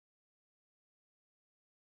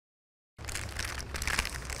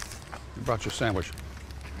Brought your sandwich.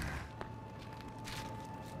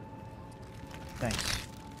 Thanks.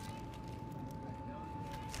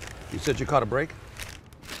 You said you caught a break?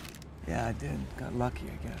 Yeah, I did. Got lucky,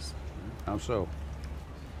 I guess. How so?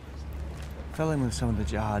 Fell in with some of the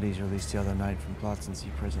Jihadis released the other night from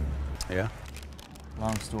Plotzinsee prison. Yeah?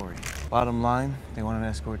 Long story. Bottom line, they want an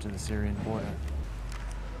escort to the Syrian border.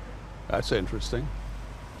 That's interesting.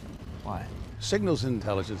 Why? Signals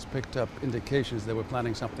intelligence picked up indications they were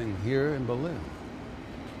planning something here in Berlin.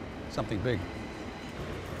 Something big.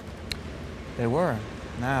 They were.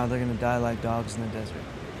 Now they're gonna die like dogs in the desert.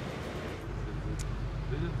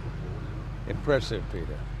 Impressive,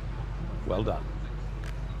 Peter. Well done.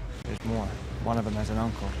 There's more. One of them has an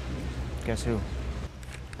uncle. Guess who?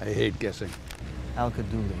 I hate guessing.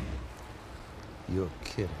 Al-Kaduli. You're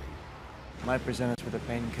kidding. Might present us with a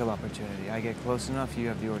paint and kill opportunity. I get close enough, you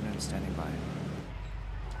have the ordnance standing by.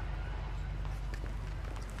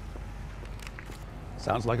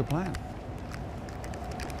 Sounds like a plan.